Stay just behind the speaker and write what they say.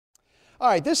All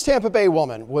right, this Tampa Bay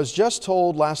woman was just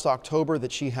told last October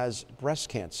that she has breast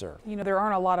cancer. You know, there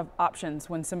aren't a lot of options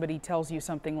when somebody tells you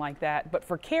something like that, but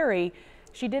for Carrie,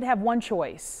 she did have one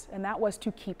choice, and that was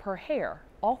to keep her hair,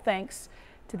 all thanks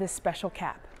to this special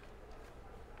cap.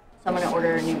 So I'm going to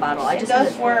order a new bottle. It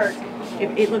does work.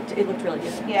 It looked really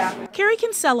good. Yeah. Carrie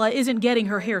Kinsella isn't getting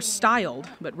her hair styled,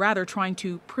 but rather trying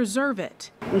to preserve it.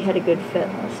 We had a good fit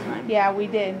last time. Yeah, we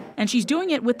did. And she's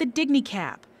doing it with the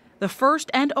DigniCap, the first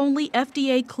and only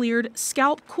FDA-cleared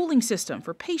scalp cooling system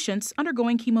for patients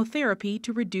undergoing chemotherapy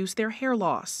to reduce their hair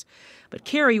loss. But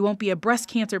Carrie won't be a breast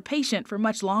cancer patient for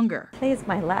much longer. Today is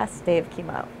my last day of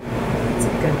chemo. It's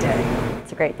a good day.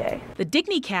 It's a great day. The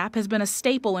DigniCap has been a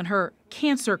staple in her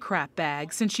cancer crap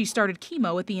bag since she started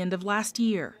chemo at the end of last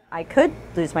year. I could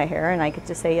lose my hair and I could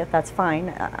just say, yeah, that's fine.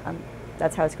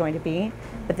 That's how it's going to be.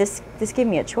 But this gave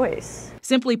me a choice.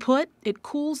 Simply put, it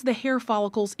cools the hair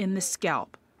follicles in the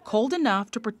scalp, cold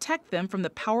enough to protect them from the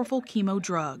powerful chemo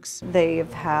drugs.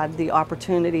 They've had the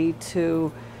opportunity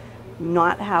to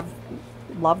not have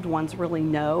loved ones really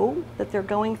know that they're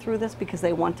going through this because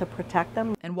they want to protect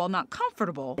them. And while not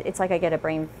comfortable, It's like I get a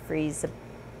brain freeze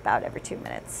about every 2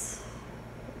 minutes,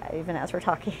 even as we're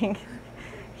talking,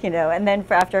 and then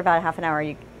after about half an hour,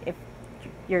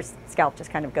 your scalp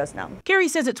just kind of goes numb. Carrie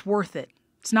says it's worth it.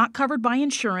 It's not covered by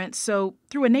insurance, so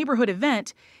through a neighborhood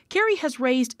event, Carrie has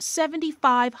raised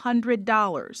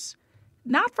 $7,500.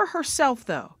 Not for herself,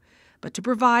 though, but to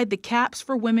provide the caps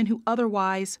for women who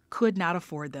otherwise could not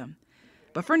afford them.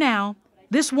 But for now,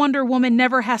 this Wonder Woman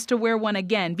never has to wear one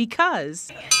again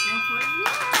because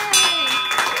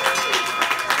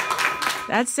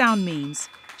that sound means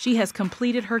she has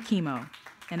completed her chemo,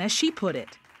 and as she put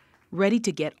it, ready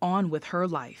to get on with her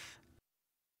life.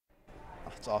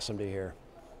 It's awesome to hear.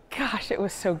 Gosh, it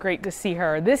was so great to see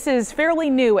her. This is fairly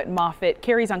new at Moffitt.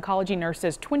 Carrie's oncology nurse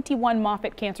says 21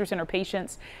 Moffitt Cancer Center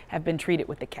patients have been treated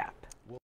with the cap.